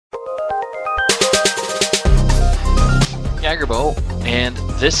Agerbo, and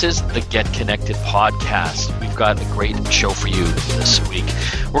this is the Get Connected podcast. We've got a great show for you this week.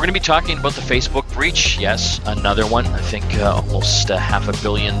 We're going to be talking about the Facebook breach. Yes, another one. I think almost 500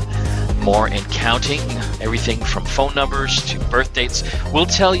 million more and counting. Everything from phone numbers to birth dates. We'll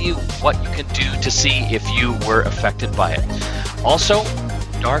tell you what you can do to see if you were affected by it. Also,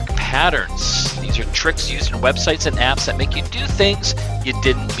 dark patterns. These are tricks used in websites and apps that make you do things you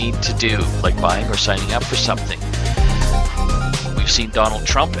didn't mean to do, like buying or signing up for something. We've seen Donald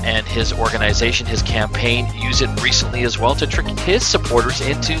Trump and his organization, his campaign, use it recently as well to trick his supporters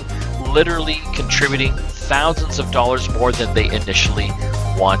into literally contributing thousands of dollars more than they initially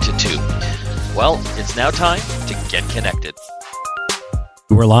wanted to. Well, it's now time to get connected.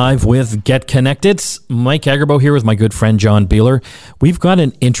 We're live with Get Connected. Mike Agerbo here with my good friend John Beeler. We've got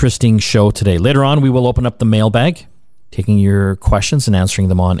an interesting show today. Later on, we will open up the mailbag, taking your questions and answering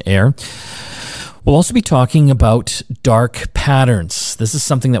them on air. We'll also be talking about dark patterns. This is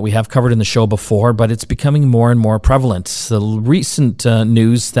something that we have covered in the show before, but it's becoming more and more prevalent. The recent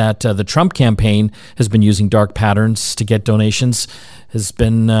news that the Trump campaign has been using dark patterns to get donations has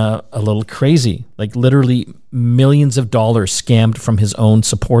been a little crazy. Like literally millions of dollars scammed from his own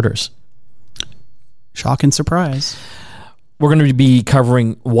supporters. Shock and surprise. We're going to be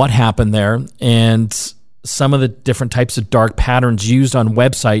covering what happened there and some of the different types of dark patterns used on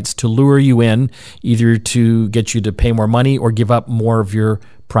websites to lure you in, either to get you to pay more money or give up more of your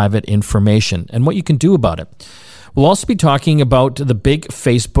private information, and what you can do about it. We'll also be talking about the big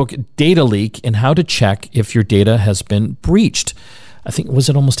Facebook data leak and how to check if your data has been breached. I think, was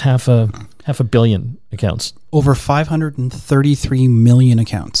it almost half a billion accounts? Over 533 million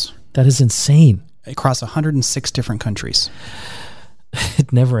accounts. That is insane. Across 106 different countries.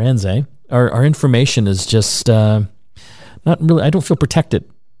 It never ends, eh? Our information is just not really, I don't feel protected.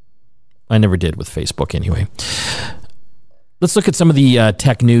 I never did with Facebook anyway. Let's look at some of the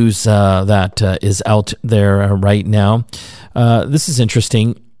tech news that is out there right now. This is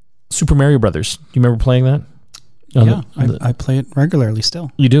interesting. Super Mario Brothers. Do you remember playing that? Yeah, I play it regularly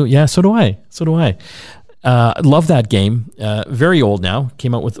still. You do? Yeah, so do I. Love that game. Very old now.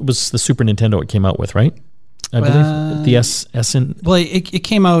 It was the Super Nintendo it came out with, right? I believe the SN. Well, it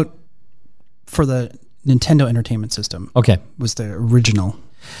came out for the Nintendo Entertainment System. Okay. Was the original.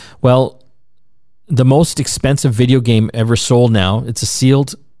 Well, the most expensive video game ever sold now, it's a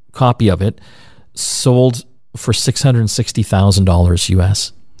sealed copy of it, sold for $660,000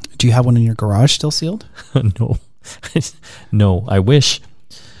 US. Do you have one in your garage still sealed? No. No, I wish.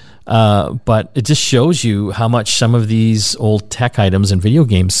 But it just shows you how much some of these old tech items and video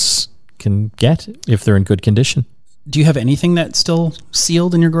games can get if they're in good condition. Do you have anything that's still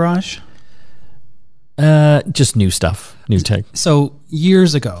sealed in your garage? Just new stuff, new tech. So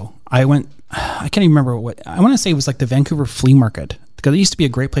years ago, I can't even remember I want to say it was like the Vancouver Flea Market, because it used to be a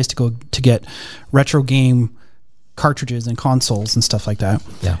great place to go to get retro game cartridges and consoles and stuff like that.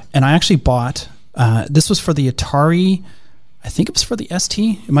 Yeah. And I actually bought, this was for the Atari, I think it was for the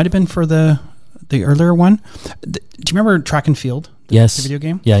ST. It might have been for the earlier one. Do you remember Track and Field? Yes. The video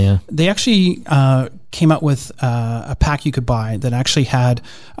game? Yeah. They actually came out with a pack you could buy that actually had,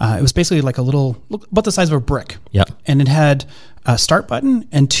 it was basically like a little, about the size of a brick. Yeah. And it had a start button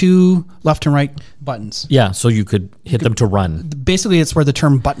and two left and right buttons. Yeah, so you could hit them to run. Basically, it's where the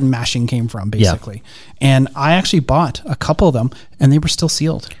term button mashing came from, basically. Yeah. And I actually bought a couple of them, and they were still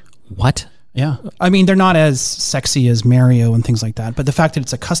sealed. What? Yeah. I mean, they're not as sexy as Mario and things like that, but the fact that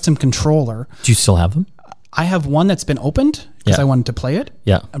it's a custom controller. Do you still have them? I have one that's been opened because I wanted to play it.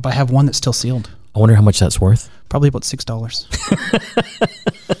 Yeah. But I have one that's still sealed. I wonder how much that's worth. Probably about $6.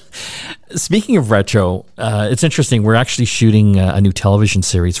 Speaking of retro, it's interesting. We're actually shooting a new television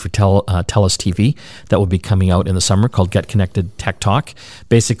series for TELUS TV that will be coming out in the summer called Get Connected Tech Talk.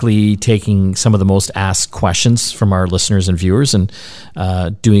 Basically taking some of the most asked questions from our listeners and viewers and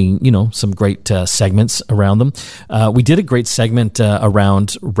doing, some great segments around them. We did a great segment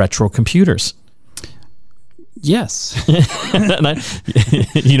around retro computers. Yes. And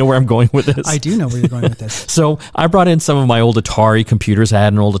you know where I'm going with this? I do know where you're going with this. So I brought in some of my old Atari computers. I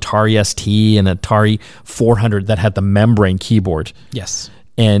had an old Atari ST and Atari 400 that had the membrane keyboard. Yes.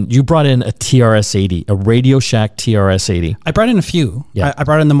 And you brought in a TRS-80, a Radio Shack TRS-80. I brought in a few. Yeah. I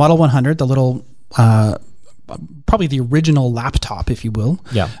brought in the Model 100, the little, probably the original laptop, if you will.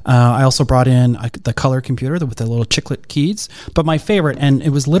 Yeah. I also brought in the color computer with the little chiclet keys. But my favorite, and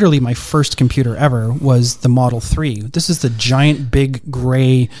it was literally my first computer ever, was the Model 3. This is the giant, big,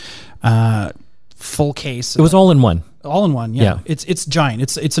 gray, full case. It was all in one. All in one, yeah. It's giant.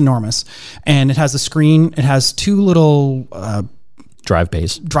 It's enormous. And it has a screen. It has two little... drive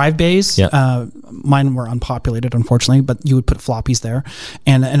bays. Yeah. Mine were unpopulated, unfortunately, but you would put floppies there,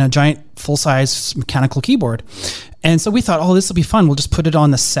 and a giant full-size mechanical keyboard. And so we thought, oh, this will be fun. We'll just put it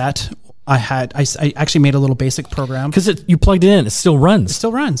on the set. I actually made a little basic program because you plugged it in, it still runs. It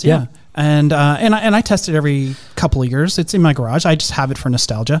still runs, yeah. And I test it every couple of years. It's in my garage. I just have it for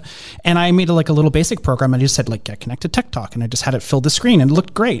nostalgia. And I made a little basic program. I just said Get Connected Tech Talk, and I just had it fill the screen, and it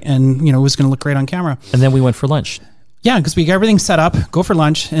looked great, and it was going to look great on camera. And then we went for lunch. Yeah, because we got everything set up, go for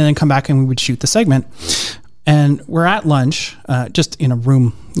lunch, and then come back and we would shoot the segment. And we're at lunch, just in a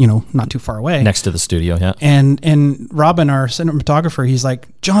room, not too far away. Next to the studio, yeah. And Robin, our cinematographer, he's like,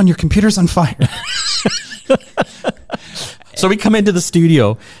 John, your computer's on fire. So we come into the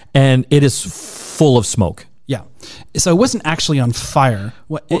studio, and it is full of smoke. Yeah. So it wasn't actually on fire.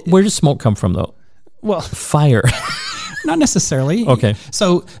 Where does smoke come from, though? Well, fire. Not necessarily. Okay.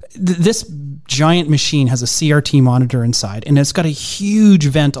 So this giant machine has a CRT monitor inside, and it's got a huge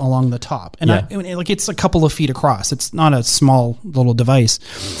vent along the top. And it's a couple of feet across. It's not a small little device.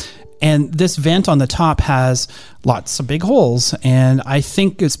 And this vent on the top has lots of big holes. And I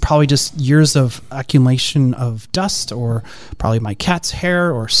think it's probably just years of accumulation of dust, or probably my cat's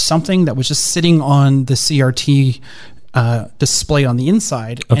hair or something that was just sitting on the CRT display on the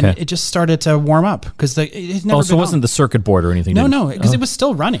inside, and it just started to warm up because it never. So it wasn't the circuit board or anything. No, because it was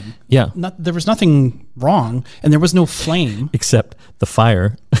still running. Yeah, there was nothing wrong, and there was no flame except the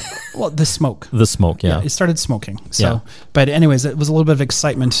fire. Well, the smoke. The smoke, yeah. It started smoking. So, but anyways, it was a little bit of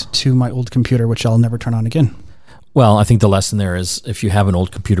excitement to my old computer, which I'll never turn on again. Well, I think the lesson there is, if you have an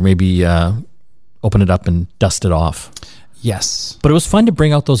old computer, maybe open it up and dust it off. Yes. But it was fun to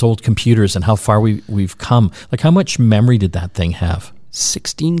bring out those old computers and how far we've come. Like, how much memory did that thing have?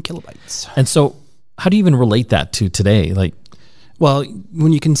 16 kilobytes. And so how do you even relate that to today? Well,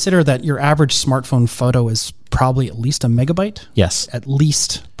 when you consider that your average smartphone photo is probably at least a megabyte. Yes. At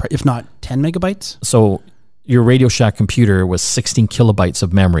least, if not 10 megabytes. So your Radio Shack computer was 16 kilobytes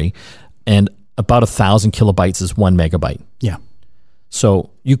of memory, and about 1,000 kilobytes is 1 megabyte. Yeah.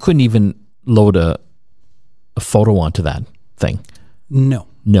 So you couldn't even load a photo onto that thing. No.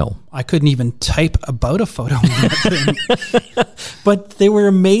 No. I couldn't even type about a photo on that thing. But they were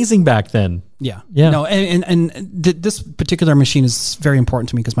amazing back then. Yeah. Yeah. No, and this particular machine is very important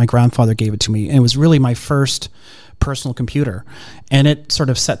to me because my grandfather gave it to me, and it was really my first personal computer, and it sort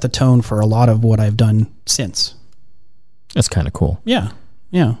of set the tone for a lot of what I've done since. That's kind of cool. Yeah.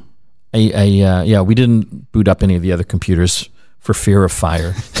 Yeah. We didn't boot up any of the other computers for fear of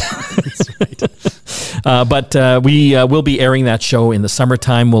fire. That's right. But we will be airing that show in the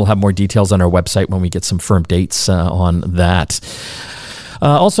summertime. We'll have more details on our website when we get some firm dates on that.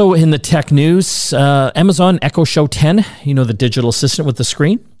 Also in the tech news, Amazon Echo Show 10, the digital assistant with the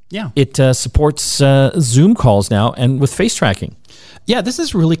screen. Yeah. It supports Zoom calls now and with face tracking. Yeah, this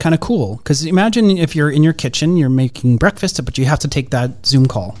is really kind of cool because imagine if you're in your kitchen, you're making breakfast, but you have to take that Zoom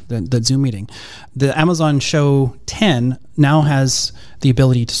call, the Zoom meeting. The Amazon Show 10 now has the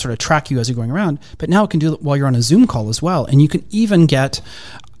ability to sort of track you as you're going around, but now it can do it while you're on a Zoom call as well. And you can even get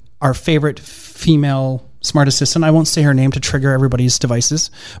our favorite female smart assistant. I won't say her name to trigger everybody's devices,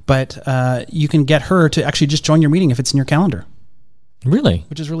 but you can get her to actually just join your meeting if it's in your calendar. Really?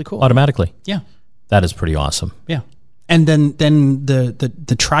 Which is really cool. Automatically? Yeah. That is pretty awesome. Yeah. And then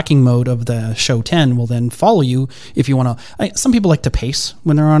the tracking mode of the Show 10 will then follow you if you want to. Some people like to pace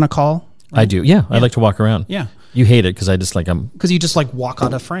when they're on a call. Right? I do. Yeah. I like to walk around. Yeah. You hate it because I just because you just walk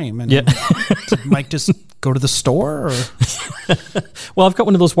out of frame and Mike just go to the store or. Well, I've got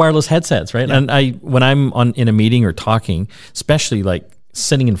one of those wireless headsets, right? Yeah. And when I'm in a meeting or talking, especially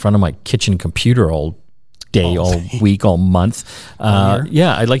sitting in front of my kitchen computer all day, all week, all month.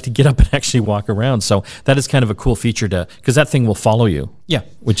 I'd like to get up and actually walk around. So that is kind of a cool feature because that thing will follow you. Yeah.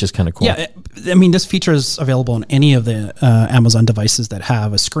 Which is kind of cool. Yeah. I mean, this feature is available on any of the Amazon devices that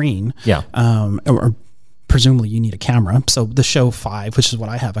have a screen. Yeah. Or presumably you need a camera. So the Show 5, which is what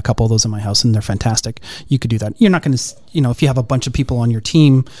I have, a couple of those in my house, and they're fantastic. You could do that. You're not going to, if you have a bunch of people on your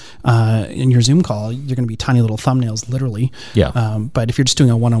team in your Zoom call, you're going to be tiny little thumbnails, literally. Yeah. But if you're just doing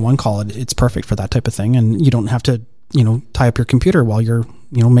a one-on-one call, it's perfect for that type of thing. And you don't have to, tie up your computer while you're,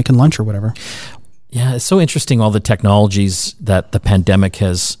 making lunch or whatever. Yeah. It's so interesting, all the technologies that the pandemic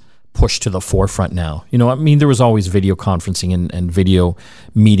has pushed to the forefront now. There was always video conferencing and video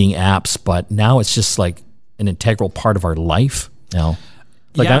meeting apps, but now it's just an integral part of our life now.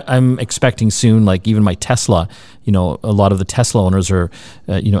 I'm expecting soon, even my Tesla, a lot of the Tesla owners are,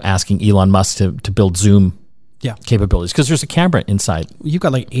 asking Elon Musk to build Zoom capabilities because there's a camera inside. You've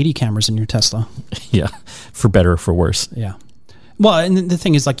got 80 cameras in your Tesla. Yeah. For better or for worse. Yeah. Well, and the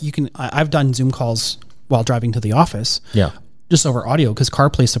thing is I've done Zoom calls while driving to the office. Yeah. just over audio because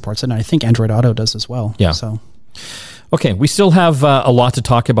CarPlay supports it, and I think Android Auto does as well. Yeah. So, okay, we still have a lot to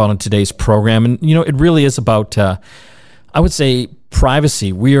talk about on today's program, and it really is about, I would say,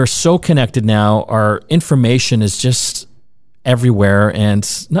 privacy. We are so connected now. Our information is just everywhere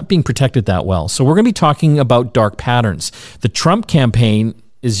and not being protected that well. So we're going to be talking about dark patterns. The Trump campaign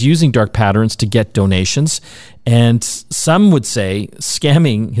is using dark patterns to get donations, and some would say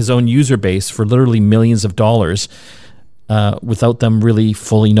scamming his own user base for literally millions of dollars without them really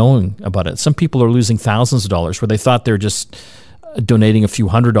fully knowing about it. Some people are losing thousands of dollars where they thought they're just donating a few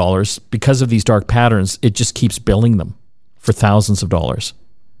 $100s. Because of these dark patterns, it just keeps billing them for thousands of dollars,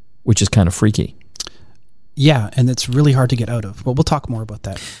 which is kind of freaky. Yeah, and it's really hard to get out of. But we'll talk more about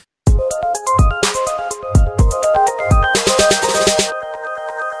that.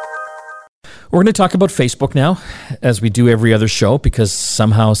 We're going to talk about Facebook now, as we do every other show, because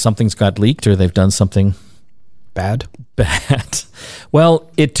somehow something's got leaked or they've done something bad.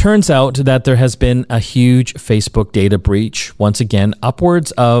 Well, it turns out that there has been a huge Facebook data breach. Once again,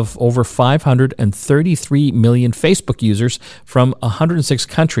 upwards of over 533 million Facebook users from 106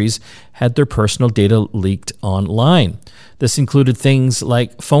 countries had their personal data leaked online. This included things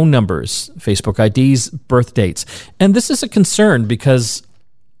like phone numbers, Facebook IDs, birth dates. And this is a concern because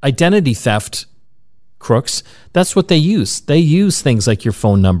identity theft crooks, that's what they use. They use things like your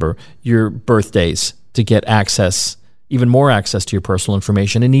phone number, your birthdays to get access, even more access to your personal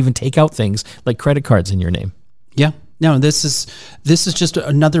information, and even take out things like credit cards in your name. Yeah. No, this is just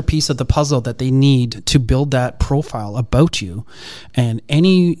another piece of the puzzle that they need to build that profile about you. And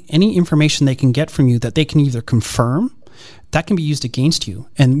any information they can get from you that they can either confirm, that can be used against you.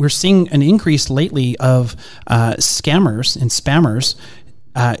 And we're seeing an increase lately of scammers and spammers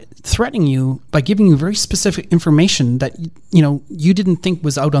threatening you by giving you very specific information that you didn't think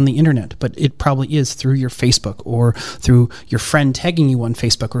was out on the internet, but it probably is through your Facebook or through your friend tagging you on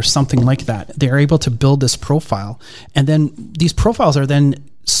Facebook or something like that. They're able to build this profile, and then these profiles are then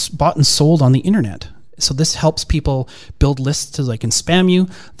bought and sold on the internet. So this helps people build lists so they can spam you.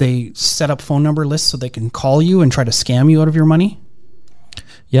 They set up phone number lists so they can call you and try to scam you out of your money.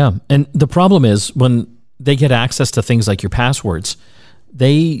 Yeah, and the problem is when they get access to things like your passwords,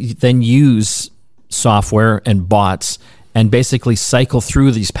 they then use software and bots and basically cycle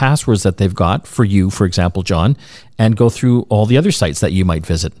through these passwords that they've got for you, for example, John, and go through all the other sites that you might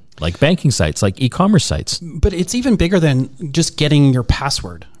visit, like banking sites, like e-commerce sites. But it's even bigger than just getting your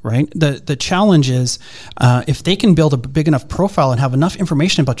password, right? The challenge is if they can build a big enough profile and have enough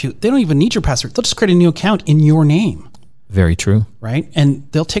information about you, they don't even need your password. They'll just create a new account in your name. Very true. Right? And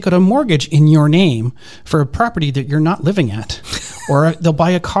they'll take out a mortgage in your name for a property that you're not living at, or they'll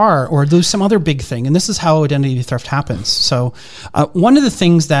buy a car or do some other big thing. And this is how identity theft happens. So one of the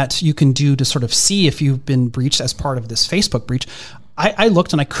things that you can do to sort of see if you've been breached as part of this Facebook breach, I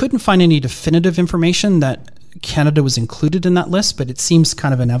looked and I couldn't find any definitive information that Canada was included in that list, but it seems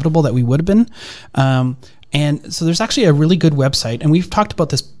kind of inevitable that we would have been. And so there's actually a really good website, and we've talked about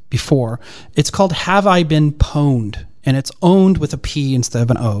this before. It's called Have I Been Pwned? And it's owned with a P instead of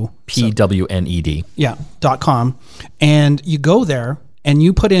an O. PWNED. Yeah, .com. And you go there and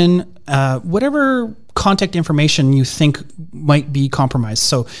you put in whatever contact information you think might be compromised.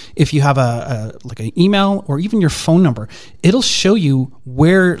 So if you have like an email or even your phone number, it'll show you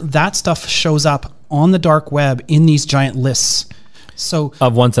where that stuff shows up on the dark web in these giant lists. So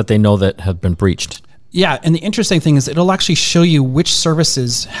of ones that they know that have been breached. Yeah, and the interesting thing is it'll actually show you which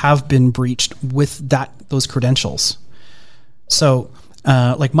services have been breached with those credentials. So,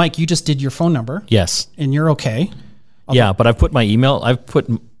 like Mike, you just did your phone number. Yes. And you're okay. Yeah, but I've put my email, I've put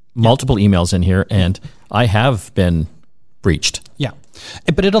multiple emails in here, and I have been breached. Yeah.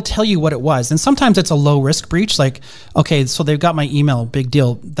 But it'll tell you what it was. And sometimes it's a low risk breach. Like, okay, so they've got my email, big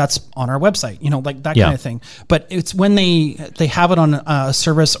deal. That's on our website, like that kind of thing. But it's when they have it on a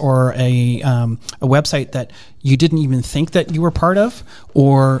service or a website that you didn't even think that you were part of,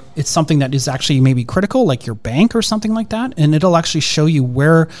 or it's something that is actually maybe critical, like your bank or something like that. And it'll actually show you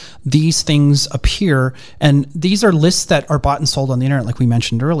where these things appear. And these are lists that are bought and sold on the internet, like we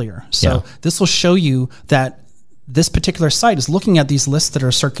mentioned earlier. So this will show you that this particular site is looking at these lists that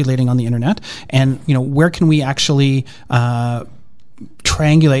are circulating on the internet, and where can we actually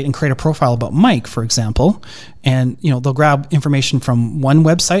triangulate and create a profile about Mike, for example. And they'll grab information from one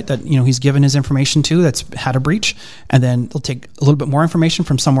website that he's given his information to that's had a breach, and then they'll take a little bit more information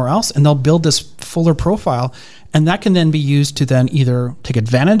from somewhere else, and they'll build this fuller profile, and that can then be used to then either take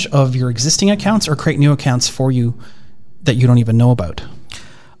advantage of your existing accounts or create new accounts for you that you don't even know about.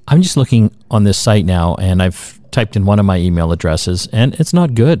 I'm just looking on this site now, and I've typed in one of my email addresses, and it's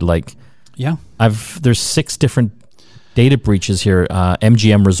not good. Like, yeah, there's 6 different Data breaches here.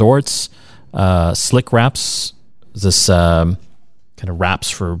 MGM Resorts, Slick Wraps, this kind of wraps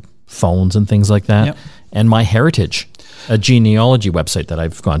for phones and things like that, and MyHeritage, a genealogy website that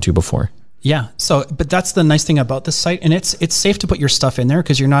I've gone to before. Yeah. So, but that's the nice thing about this site, and it's safe to put your stuff in there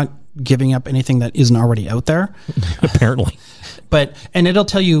because you're not giving up anything that isn't already out there. Apparently. And it'll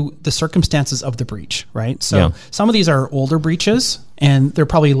tell you the circumstances of the breach, right? So some of these are older breaches, and they're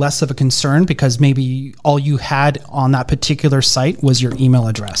probably less of a concern because maybe all you had on that particular site was your email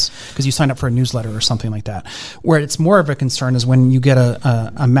address because you signed up for a newsletter or something like that. Where it's more of a concern is when you get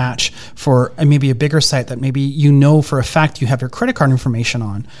a match for maybe a bigger site that maybe you know for a fact you have your credit card information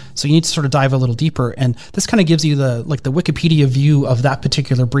on. So you need to sort of dive a little deeper. And this kind of gives you the Wikipedia view of that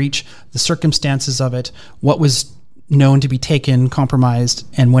particular breach, the circumstances of it, what was known to be taken, compromised,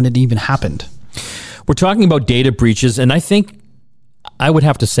 and when it even happened. We're talking about data breaches, and I think I would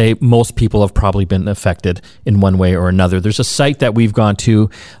have to say most people have probably been affected in one way or another. There's a site that we've gone to.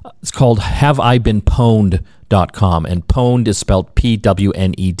 It's called haveibeenpwned.com, and pwned is spelled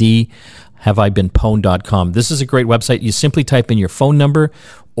Pwned. Haveibeenpwned.com. This is a great website. You simply type in your phone number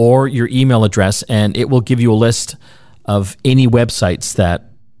or your email address, and it will give you a list of any websites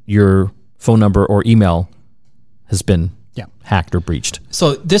that your phone number or email has been hacked or breached.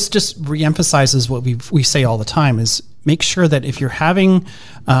 So this just reemphasizes what we say all the time is make sure that if you're having,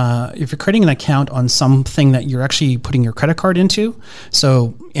 if you're creating an account on something that you're actually putting your credit card into,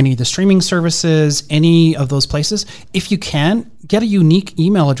 so any of the streaming services, any of those places, if you can, get a unique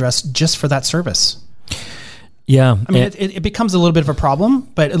email address just for that service. Yeah. I mean, it becomes a little bit of a problem,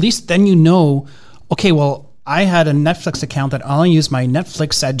 but at least then you know, okay, well, I had a Netflix account that I only use my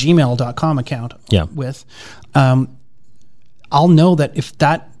netflix@gmail.com account with. I'll know that if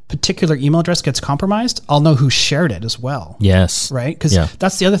that particular email address gets compromised, I'll know who shared it as well. Yes. Right? Because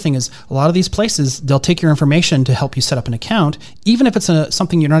that's the other thing is a lot of these places, they'll take your information to help you set up an account, even if it's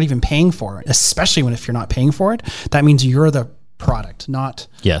something you're not even paying for, especially if you're not paying for it. That means you're the product, not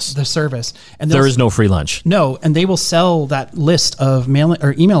the service. And there is no free lunch. No, and they will sell that list of mail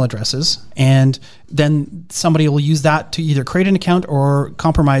or email addresses, and then somebody will use that to either create an account or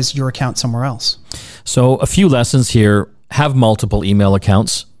compromise your account somewhere else. So a few lessons here. Have multiple email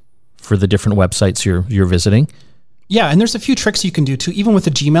accounts for the different websites you're visiting. Yeah, and there's a few tricks you can do too. Even with a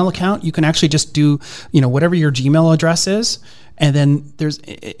Gmail account, you can actually just do, whatever your Gmail address is, and then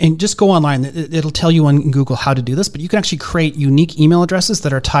just go online. It'll tell you on Google how to do this, but you can actually create unique email addresses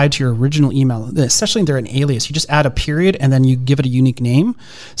that are tied to your original email. Essentially, they're an alias. You just add a period and then you give it a unique name.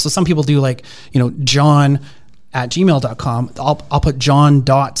 So some people do John@gmail.com. I'll put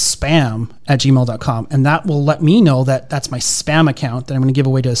john.spam@gmail.com, and that will let me know that that's my spam account that I'm going to give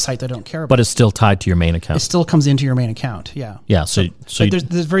away to a site that I don't care about. But it's still tied to your main account. It still comes into your main account. Yeah. Yeah. So there's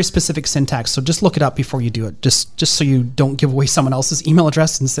very specific syntax. So just look it up before you do it. Just so you don't give away someone else's email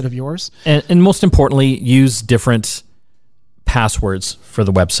address instead of yours. And most importantly, use different passwords for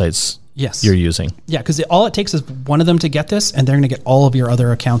the websites you're using. Yeah, because all it takes is one of them to get this, and they're going to get all of your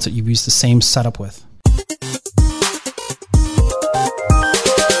other accounts that you've used the same setup with.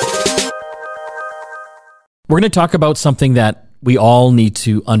 We're going to talk about something that we all need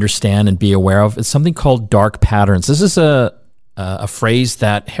to understand and be aware of. It's something called dark patterns. This is a phrase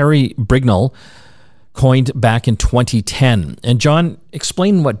that Harry Brignall coined back in 2010. And John,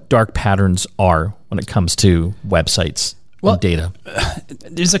 explain what dark patterns are when it comes to websites and data.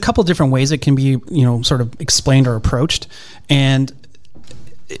 There's a couple different ways it can be, sort of explained or approached. And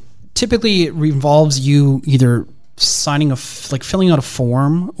typically it involves you either filling out a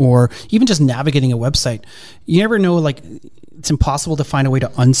form or even just navigating a website. You never know, it's impossible to find a way to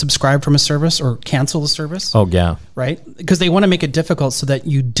unsubscribe from a service or cancel the service. Oh, yeah. Right? Because they want to make it difficult so that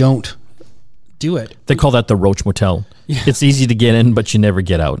you don't do it. They call that the Roach Motel. Yeah. It's easy to get in, but you never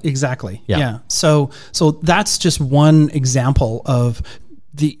get out. Exactly. Yeah. So that's just one example of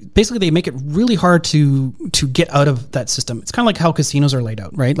basically they make it really hard to get out of that system. It's kind of like how casinos are laid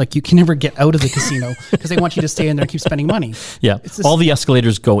out, right? Like you can never get out of the casino because they want you to stay in there and keep spending money. Yeah. All the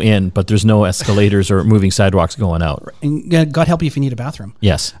escalators go in, but there's no escalators or moving sidewalks going out. And God help you if you need a bathroom.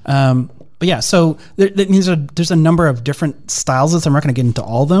 Yes. But yeah, so that means there's a number of different styles. I'm not going to get into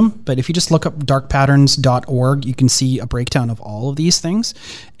all of them, but if you just look up darkpatterns.org, you can see a breakdown of all of these things.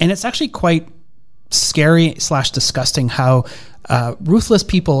 And it's actually quite scary / disgusting how ruthless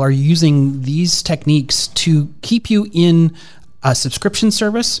people are using these techniques to keep you in a subscription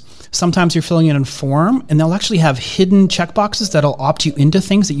service. Sometimes you're filling in a form, and they'll actually have hidden checkboxes that'll opt you into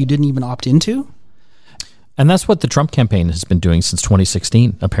things that you didn't even opt into. And that's what the Trump campaign has been doing since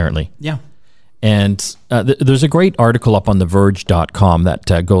 2016, apparently. Yeah. And there's a great article up on theverge.com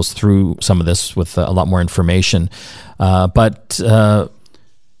that goes through some of this with a lot more information.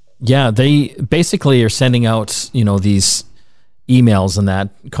 They basically are sending out, these emails and that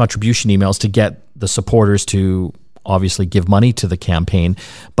contribution emails to get the supporters to obviously give money to the campaign.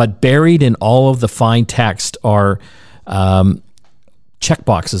 But buried in all of the fine text are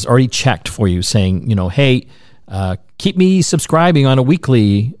checkboxes already checked for you saying, hey, keep me subscribing on a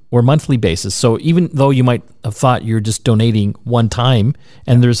weekly or monthly basis. So even though you might have thought you're just donating one time,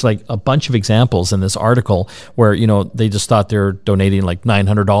 and there's like a bunch of examples in this article where, they just thought they're donating like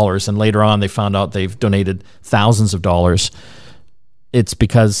 $900, and later on they found out they've donated thousands of dollars. It's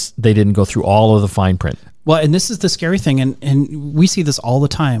because they didn't go through all of the fine print. Well, and this is the scary thing, and we see this all the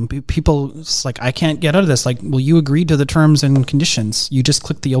time. People, it's like, I can't get out of this. Like, well, you agreed to the terms and conditions. You just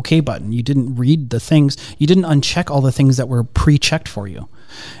clicked the OK button. You didn't read the things. You didn't uncheck all the things that were pre-checked for you.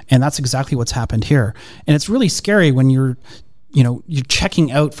 And that's exactly what's happened here. And it's really scary when you're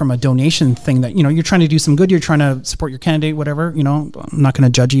checking out from a donation thing that, you're trying to do some good. You're trying to support your candidate, whatever. I'm not going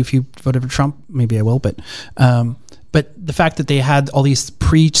to judge you if you voted for Trump. Maybe I will, but the fact that they had all these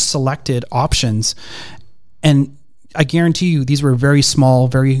pre-selected options, and I guarantee you these were very small,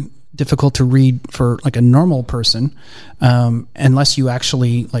 very difficult to read for like a normal person, unless you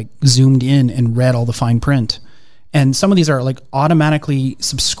actually like zoomed in and read all the fine print. And some of these are like automatically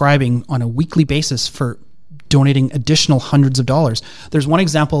subscribing on a weekly basis for donating additional hundreds of dollars. There's one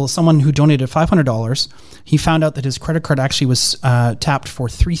example, someone who donated $500. He found out that his credit card actually was tapped for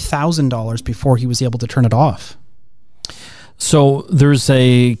 $3,000 before he was able to turn it off. So there's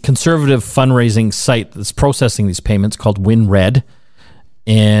a conservative fundraising site that's processing these payments called WinRed,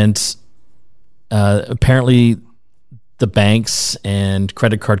 and apparently the banks and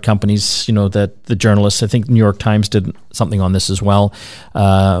credit card companies, that the journalists, I think New York Times did something on this as well,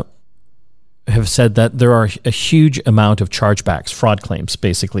 have said that there are a huge amount of chargebacks, fraud claims,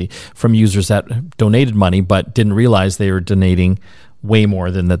 basically, from users that donated money but didn't realize they were donating way more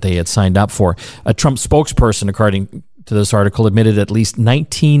than that they had signed up for. A Trump spokesperson, according to this article, admitted at least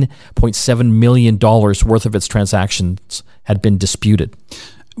 $19.7 million worth of its transactions had been disputed.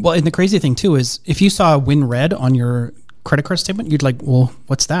 Well, and the crazy thing too is if you saw WinRed on your credit card statement, you'd like, well,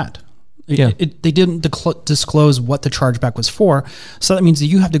 what's that? Yeah. They didn't disclose what the chargeback was for. So that means that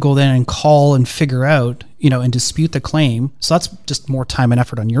you have to go then and call and figure out, and dispute the claim. So that's just more time and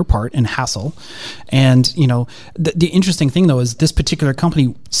effort on your part and hassle. And, the interesting thing though is this particular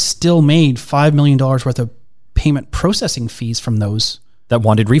company still made $5 million worth of payment processing fees from those that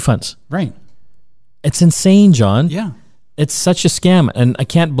wanted refunds. Right. It's insane, John. Yeah. It's such a scam. And I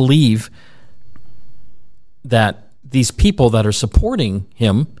can't believe that these people that are supporting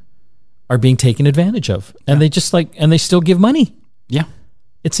him are being taken advantage of. And they just and they still give money. Yeah.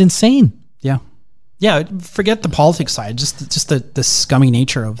 It's insane. Yeah. Yeah. Forget the politics side, just the scummy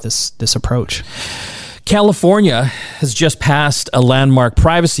nature of this approach. California has just passed a landmark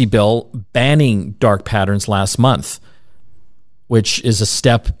privacy bill banning dark patterns last month, which is a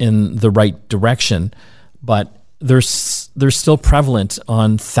step in the right direction, but they're still prevalent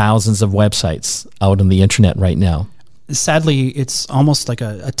on thousands of websites out on the internet right now. Sadly, it's almost like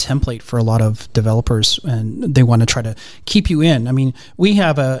a template for a lot of developers, and they want to try to keep you in. I mean, we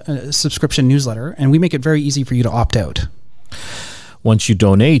have a subscription newsletter, and we make it very easy for you to opt out. Once you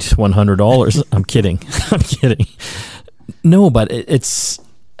donate $100, I'm kidding. I'm kidding. No, but it's,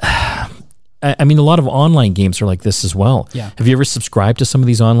 I mean, a lot of online games are like this as well. Yeah. Have you ever subscribed to some of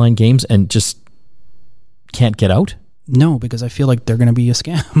these online games and just can't get out? No, because I feel like they're going to be a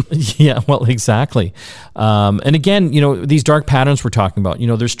scam. Yeah, well, exactly. And again, these dark patterns we're talking about,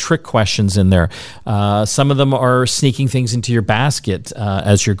 there's trick questions in there. Some of them are sneaking things into your basket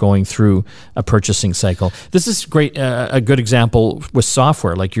as you're going through a purchasing cycle. This is great. A good example with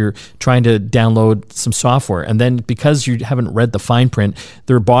software, like you're trying to download some software, and then because you haven't read the fine print,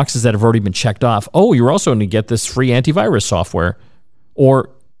 there are boxes that have already been checked off. Oh, you're also going to get this free antivirus software,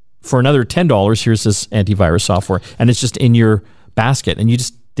 or for another $10, here's this antivirus software, and it's just in your basket, and you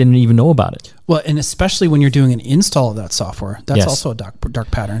just didn't even know about it. Well, and especially when you're doing an install of that software, that's also a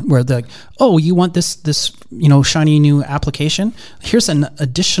dark pattern where they're like, oh, you want this shiny new application? Here's an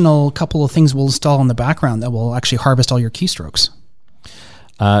additional couple of things we'll install in the background that will actually harvest all your keystrokes.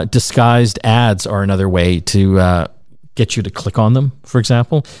 Disguised ads are another way to get you to click on them. For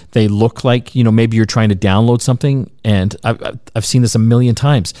example, they look like, maybe you're trying to download something, and I've seen this a million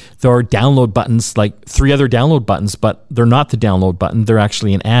times. There are download buttons, like 3 other download buttons, but they're not the download button. They're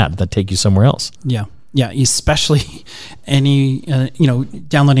actually an ad that take you somewhere else. Yeah. Yeah, especially any,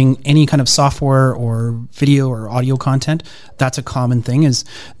 downloading any kind of software or video or audio content. That's a common thing is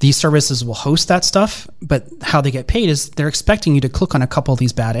these services will host that stuff, but how they get paid is they're expecting you to click on a couple of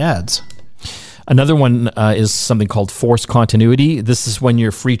these bad ads. Another one is something called forced continuity. This is when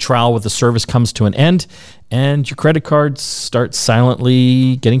your free trial with the service comes to an end and your credit cards start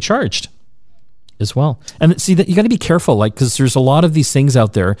silently getting charged as well. And see, that you got to be careful, like, because there's a lot of these things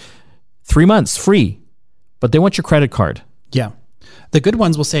out there, 3 months free, but they want your credit card. Yeah. The good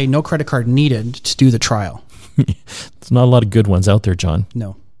ones will say no credit card needed to do the trial. There's not a lot of good ones out there, John.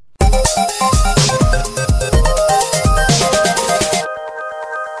 No.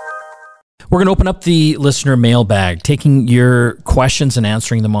 We're going to open up the listener mailbag, taking your questions and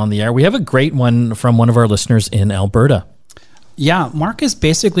answering them on the air. We have a great one from one of our listeners in Alberta. Yeah, Mark is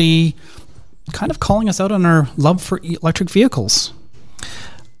basically kind of calling us out on our love for electric vehicles.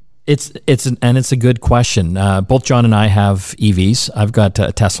 It's a good question. Both John and I have EVs. I've got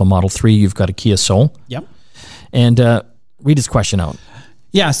a Tesla Model 3. You've got a Kia Soul. Yep. And read his question out.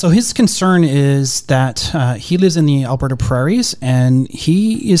 Yeah, so his concern is that he lives in the Alberta prairies, and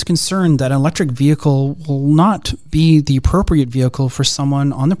he is concerned that an electric vehicle will not be the appropriate vehicle for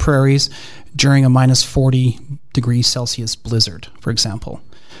someone on the prairies during a minus 40 degrees Celsius blizzard, for example,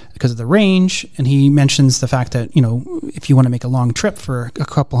 because of the range. And he mentions the fact that, if you want to make a long trip for a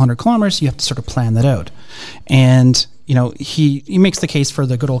couple hundred kilometers, you have to sort of plan that out. And, he makes the case for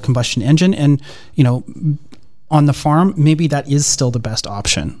the good old combustion engine, and, on the farm, maybe that is still the best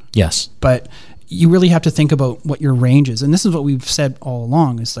option. Yes. But you really have to think about what your range is. And this is what we've said all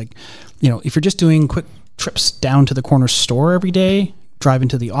along. It's like, if you're just doing quick trips down to the corner store every day, drive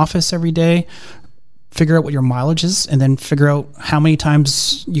into the office every day, figure out what your mileage is, and then figure out how many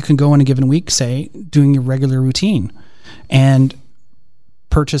times you can go in a given week, say, doing your regular routine, and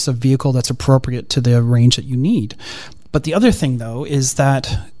purchase a vehicle that's appropriate to the range that you need. But the other thing, though, is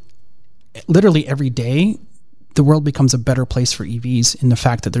that literally every day, the world becomes a better place for EVs in the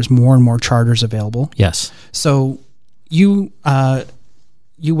fact that there's more and more chargers available. Yes. So you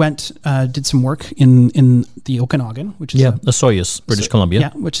went, did some work in the Okanagan, which is the Soyuz, British Columbia.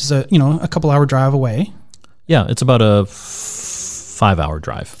 Yeah, which is a couple hour drive away. Yeah, it's about a 5 hour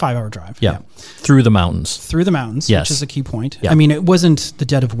drive. 5 hour drive. Yeah. Through the mountains. Through the mountains, yes. Which is a key point. Yeah. I mean, it wasn't the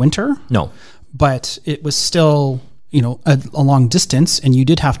dead of winter. No. But it was still, a long distance, and you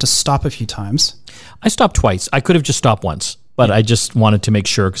did have to stop a few times. I stopped twice. I could have just stopped once, but I just wanted to make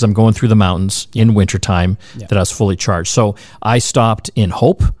sure, because I'm going through the mountains in wintertime, that I was fully charged. So I stopped in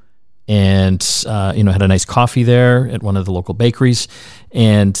Hope and, had a nice coffee there at one of the local bakeries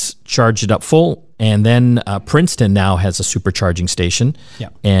and charged it up full. And then Princeton now has a supercharging station,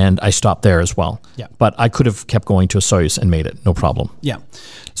 and I stopped there as well. Yeah. But I could have kept going to a Soyuz and made it, no problem. Yeah.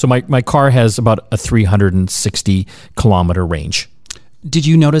 So my car has about a 360 kilometer range. Did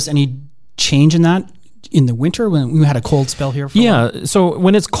you notice any change in that in the winter when we had a cold spell here? So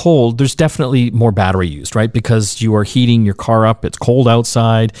when it's cold, there's definitely more battery used, right? Because you are heating your car up. It's cold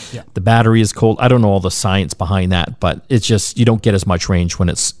outside. Yeah. The battery is cold. I don't know all the science behind that, but it's just you don't get as much range when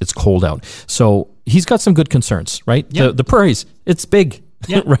it's cold out. So he's got some good concerns, right? Yeah. The prairies, it's big,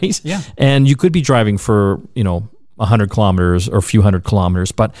 right? Yeah. And you could be driving for 100 kilometers or a few hundred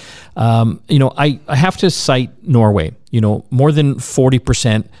kilometers, but I have to cite Norway. More than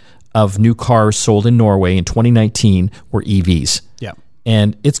 40% of new cars sold in Norway in 2019 were EVs. Yeah.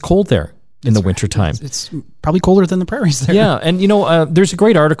 And it's cold there in the wintertime. It's probably colder than the prairies there. Yeah. And, there's a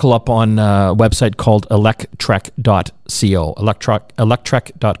great article up on a website called electrek.co,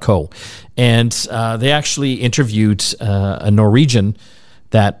 electrek.co. And they actually interviewed a Norwegian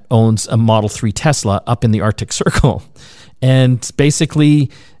that owns a Model 3 Tesla up in the Arctic Circle. And basically,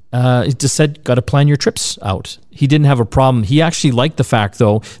 it just said, got to plan your trips out. He didn't have a problem. He actually liked the fact,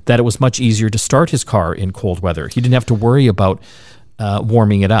 though, that it was much easier to start his car in cold weather. He didn't have to worry about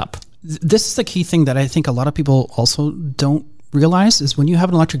warming it up. This is the key thing that I think a lot of people also don't realize is when you have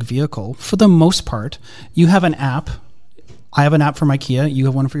an electric vehicle, for the most part, you have an app. I have an app for my Kia. You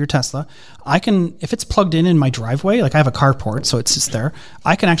have one for your Tesla. I can, if it's plugged in my driveway, like I have a carport, so it's just there,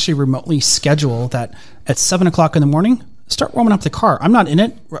 I can actually remotely schedule that at 7 o'clock in the morning, start warming up the car. I'm not in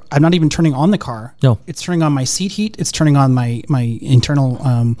it. I'm not even turning on the car. No. It's turning on my seat heat. It's turning on my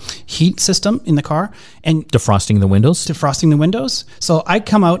internal heat system in the car. And defrosting the windows. So I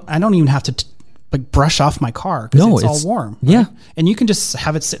come out, I don't even have to brush off my car because it's all warm. Right? Yeah. And you can just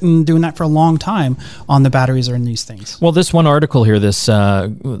have it sitting doing that for a long time on the batteries or in these things. Well, this one article here, this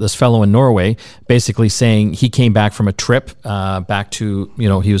fellow in Norway, basically saying he came back from a trip back to,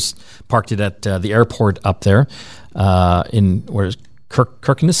 he was parked it at the airport up there in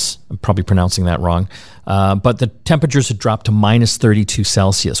Kirkenes. I'm probably pronouncing that wrong. But the temperatures had dropped to minus 32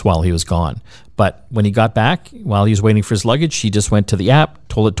 Celsius while he was gone. But when he got back, while he was waiting for his luggage, he just went to the app,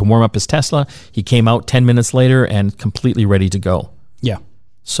 told it to warm up his Tesla. He came out 10 minutes later and completely ready to go. Yeah.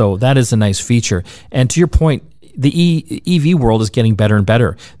 So that is a nice feature. And to your point, the EV world is getting better and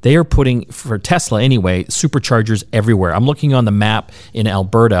better. They are putting, for Tesla anyway, superchargers everywhere. I'm looking on the map in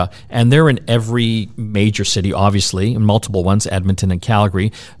Alberta, and they're in every major city, obviously, in multiple ones, Edmonton and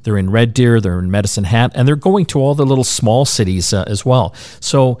Calgary. They're in Red Deer, they're in Medicine Hat, and they're going to all the little small cities as well.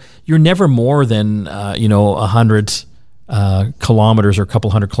 So you're never more than, 100 kilometers or a couple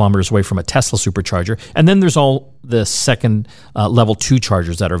hundred kilometers away from a Tesla supercharger. And then there's all the second level 2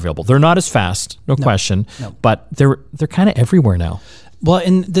 chargers that are available. They're not as fast, no question, but they're kind of everywhere now. Well,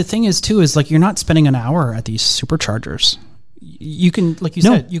 and the thing is too, is like, you're not spending an hour at these superchargers. You can, like you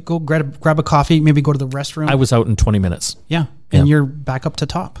said, you go grab a coffee, maybe go to the restroom. I was out in 20 minutes. Yeah. And you're back up to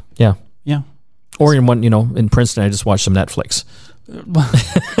top. Yeah. Yeah. Or in one, in Princeton, I just watched some Netflix.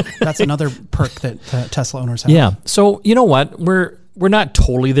 That's another perk that Tesla owners have. Yeah. So you know what? We're not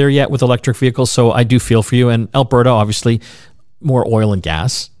totally there yet with electric vehicles. So I do feel for you. And Alberta, obviously, more oil and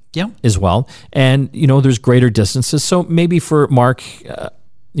gas. Yeah. As well. And there's greater distances. So maybe for Mark, a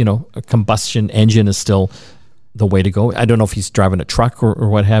combustion engine is still the way to go. I don't know if he's driving a truck or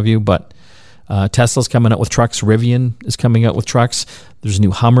what have you, but Tesla's coming out with trucks. Rivian is coming out with trucks. There's a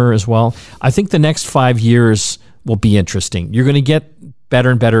new Hummer as well. I think the next 5 years will be interesting. You're going to get better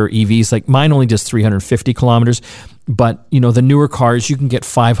and better EVs. Like mine only does 350 kilometers, but the newer cars, you can get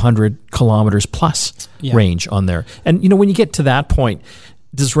 500 kilometers plus range on there. And when you get to that point,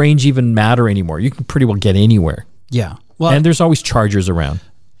 does range even matter anymore? You can pretty well get anywhere. Yeah. Well, and there's always chargers around.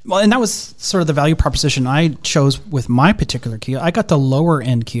 Well, and that was sort of the value proposition I chose with my particular Kia. I got the lower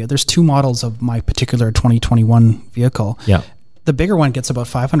end Kia. There's 2 models of my particular 2021 vehicle. Yeah. The bigger one gets about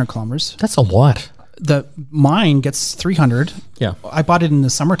 500 kilometers. That's a lot. Mine gets 300. Yeah. I bought it in the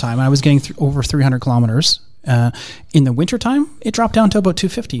summertime. I was getting over 300 kilometers. In the wintertime, it dropped down to about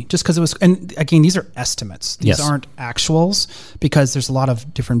 250 just because it was, and again, these are estimates. These aren't actuals because there's a lot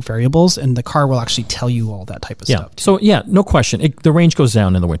of different variables and the car will actually tell you all that type of stuff. So no question. The range goes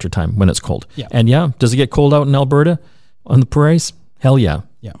down in the wintertime when it's cold. Yeah. And does it get cold out in Alberta on the prairies? Hell yeah.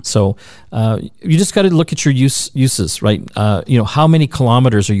 Yeah. So you just got to look at your uses, right? How many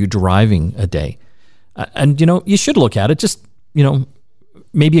kilometers are you driving a day? And you should look at it. Just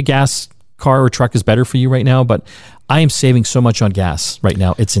maybe a gas car or truck is better for you right now, but I am saving so much on gas right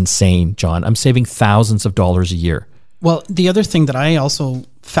now. It's insane, John. I'm saving thousands of dollars a year. Well, the other thing that I also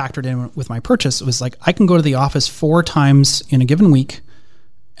factored in with my purchase was like I can go to the office 4 times in a given week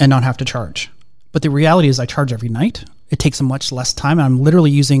and not have to charge. But the reality is I charge every night. It takes a much less time. I'm literally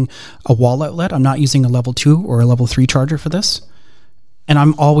using a wall outlet. I'm not using a level 2 or a level 3 charger for this. And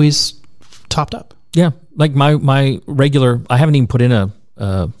I'm always topped up. Yeah. Like my regular, I haven't even put in a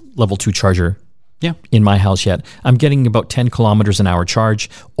level 2 charger in my house yet. I'm getting about 10 kilometers an hour charge.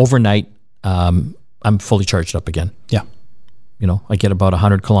 Overnight, I'm fully charged up again. Yeah. I get about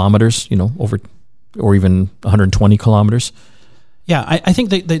 100 kilometers, over, or even 120 kilometers. Yeah. I think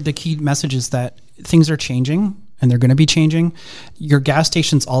the key message is that things are changing and they're going to be changing. Your gas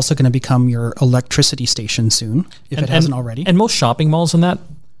station's also going to become your electricity station soon, if it hasn't already. And most shopping malls and that,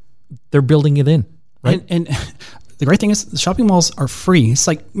 they're building it in, right? And the great thing is the shopping malls are free. It's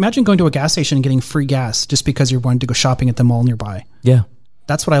like, imagine going to a gas station and getting free gas just because you're wanting to go shopping at the mall nearby. Yeah.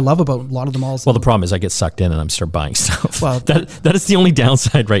 That's what I love about a lot of the malls. Well, the problem is I get sucked in and I'm start buying stuff. Well, that is the only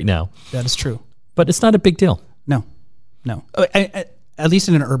downside right now. That is true. But it's not a big deal. No. At least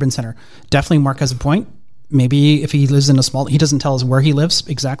in an urban center. Definitely Mark has a point. Maybe if he lives in a small, he doesn't tell us where he lives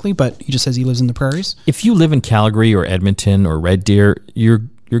exactly, but he just says he lives in the prairies. If you live in Calgary or Edmonton or Red Deer, you're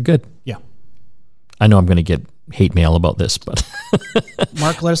good. Yeah. I know I'm going to get hate mail about this, but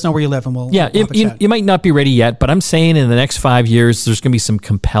Mark, let us know where you live and we'll have a chat. You might not be ready yet, but I'm saying in the next 5 years, there's going to be some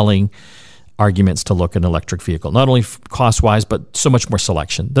compelling arguments to look at an electric vehicle, not only cost-wise, but so much more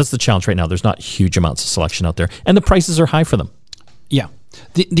selection. That's the challenge right now. There's not huge amounts of selection out there, and the prices are high for them. Yeah.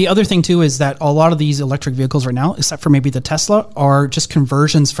 The other thing too is that a lot of these electric vehicles right now, except for maybe the Tesla, are just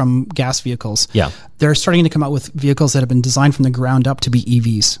conversions from gas vehicles. Yeah. They're starting to come out with vehicles that have been designed from the ground up to be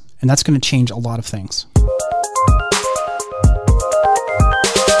EVs, and that's going to change a lot of things.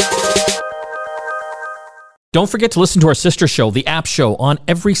 Don't forget to listen to our sister show, The App Show, on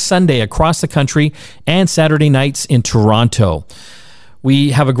every Sunday across the country and Saturday nights in Toronto.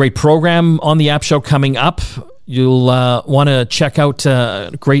 We have a great program on The App Show coming up. You'll want to check out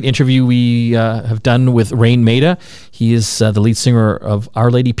a great interview we have done with Rain Maida. He is the lead singer of Our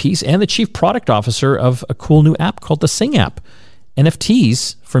Lady Peace and the chief product officer of a cool new app called the Sing app.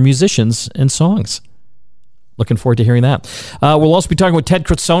 NFTs for musicians and songs. Looking forward to hearing that. We'll also be talking with Ted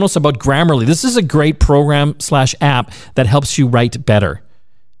Kritsonos about Grammarly. This is a great program/app that helps you write better.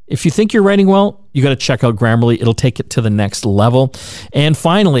 If you think you're writing well, you got to check out Grammarly. It'll take it to the next level. And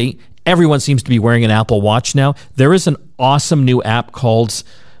finally, everyone seems to be wearing an Apple Watch now. There is an awesome new app called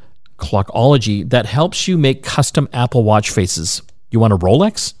Clockology that helps you make custom Apple Watch faces. You want a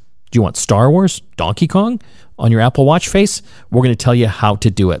Rolex? Do you want Star Wars, Donkey Kong on your Apple Watch face? We're going to tell you how to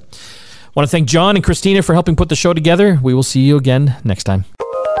do it. I want to thank John and Christina for helping put the show together. We will see you again next time.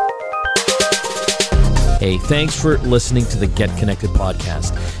 Hey, thanks for listening to the Get Connected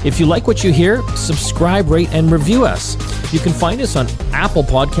podcast. If you like what you hear, subscribe, rate, and review us. You can find us on Apple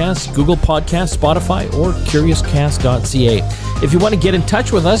Podcasts, Google Podcasts, Spotify, or CuriousCast.ca. If you want to get in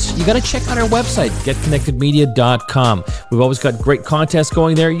touch with us, you got to check out our website, getconnectedmedia.com. We've always got great contests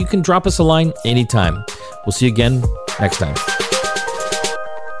going there. You can drop us a line anytime. We'll see you again next time.